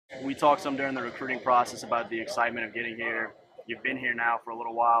We talked some during the recruiting process about the excitement of getting here. You've been here now for a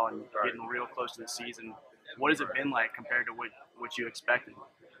little while and getting real close to the season. What has it been like compared to what you expected?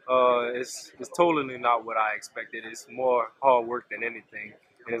 It's totally not what I expected. It's more hard work than anything,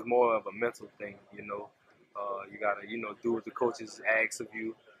 and it's more of a mental thing. You gotta do what the coaches ask of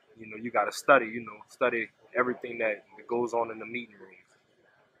you. You gotta study. Study everything that goes on in the meeting rooms.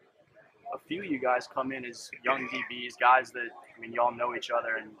 A few of you guys come in as young DBs, guys that, y'all know each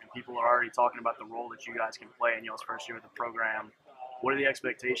other, and people are already talking about the role that you guys can play in y'all's first year with the program. What are the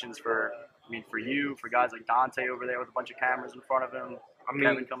expectations for you, for guys like Dante over there with a bunch of cameras in front of him,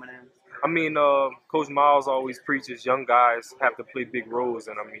 Kevin coming in? Coach Miles always preaches young guys have to play big roles,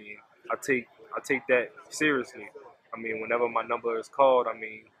 and I take that seriously. Whenever my number is called, I'm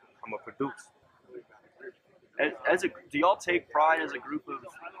gonna produce. Do y'all take pride as a group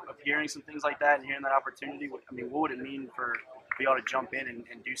of hearing some things like that and hearing that opportunity? What would it mean for y'all to jump in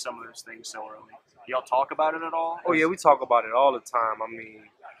and do some of those things so early? Do y'all talk about it at all? Oh yeah, we talk about it all the time.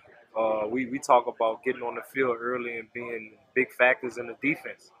 We talk about getting on the field early and being big factors in the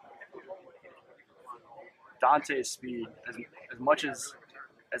defense. Dante's speed, as much as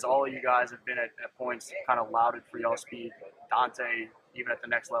all of you guys have been at points kind of lauded for y'all speed, Dante, even at the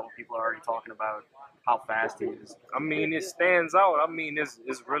next level, people are already talking about how fast he is. It stands out.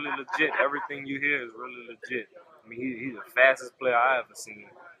 It's really legit. Everything you hear is really legit. He's the fastest player I ever seen,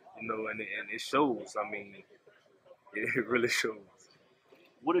 and it shows. It really shows.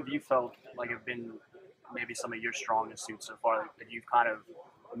 What have you felt like have been maybe some of your strongest suits so far that you've kind of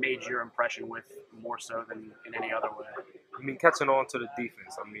made your impression with more so than in any other way? Catching on to the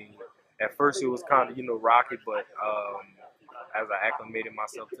defense. At first it was kind of rocky, but as I acclimated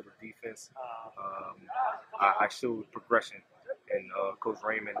myself to the defense, I showed progression, and Coach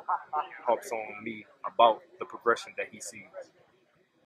Raymond harps on me about the progression that he sees.